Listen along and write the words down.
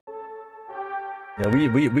Yeah,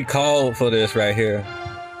 we called for this right here.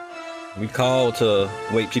 We called to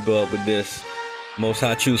wake people up with this. Most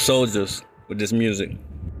High true soldiers with this music.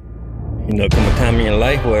 You know, come a time in your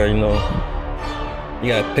life where, you know, you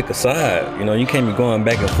gotta pick a side. You know, you can't be going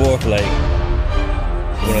back and forth like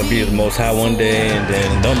you wanna be the Most High one day and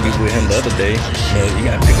then don't be with him the other day. You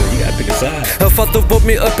gotta pick a side. Her father woke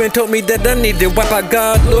me up and told me that I need to wipe out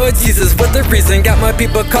God, Lord Jesus. What the reason? Got my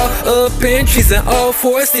people caught up in treason. All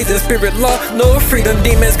 4 seasons, spirit law, no freedom.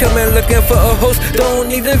 Demons coming looking for a host. Don't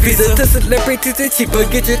need a visa to celebrities to cheaper.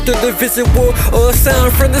 Get you through the visual or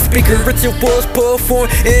sound from the speaker. Rituals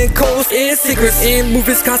performed in codes and secrets in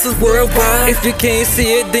movies, concerts worldwide. If you can't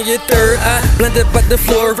see it, then your third eye blinded by the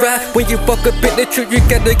fluoride. When you walk up in the truth, you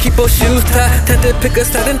gotta keep your shoes tied. Time to pick a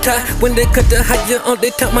side and tie. When they cut the high, you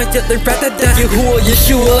only time my other rather die. Yahuwah,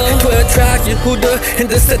 Yeshua, 12 tribes, Yehuda, and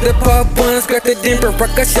the set apart ones. Got the Denver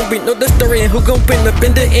Rakashin, we know the story and who gon' win up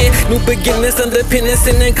in the end. New beginnings, independence,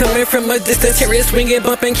 and then coming from a distance. Chariot swinging,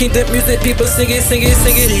 bumping, kingdom music, people singing.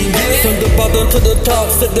 From the bottom to the top,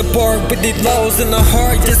 set the bar with the laws in the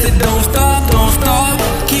heart. Yes, it don't stop.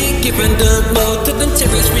 Keep giving the blow to them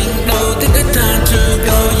chariots ring low. Take the time to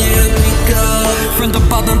go, yeah, we go. From the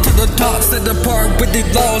bottom to the top, set the bar with the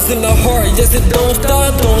laws in the heart. Yes, it don't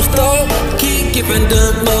stop. Keep giving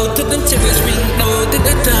the blow to them chariots ring low. Take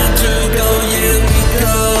the time to go, yeah, we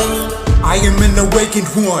go. I am an awakened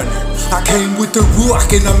one. I came with the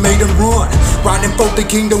ruach and I made him run. Riding for the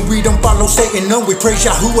kingdom, we don't follow Satan. No, we praise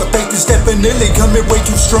Yahuwah. Faith is definitely coming way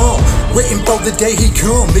too strong. Waiting for the day he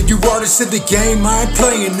come. The you artists in the game, I ain't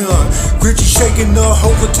playing none. Gritty shaking the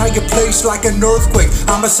whole entire place like an earthquake.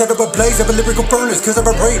 I'ma set up a blaze of a lyrical furnace, cause I'm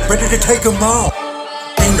a raid, ready to take them all.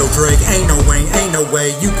 Ain't no Drake, ain't no Wayne, ain't no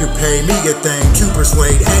way you could pay me a thing to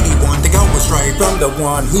persuade anyone to go astray from the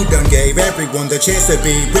one who done gave everyone the chance to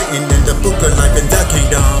be written in the book of life in the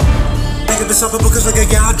kingdom. Think of myself a book is like a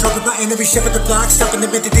god, dropping my enemy, shepherd the block, stopping the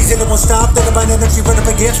entities and it won't stop. That divine energy run up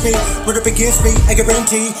against me, I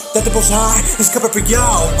guarantee that the Most High is coming for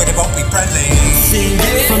y'all, but it won't be friendly.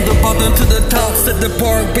 From the bottom to the top, set the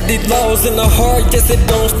bar with the laws in the heart. Yes, it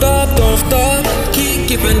don't stop. Keep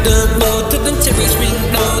giving the blow to them chariots ring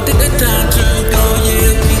low. Take the time to go,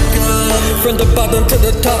 yeah, we go. From the bottom to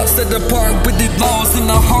the top, set the bar with the laws in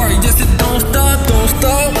the heart. Yes, it don't stop.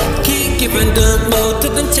 Keep giving the blow to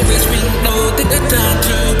them chariots ring low.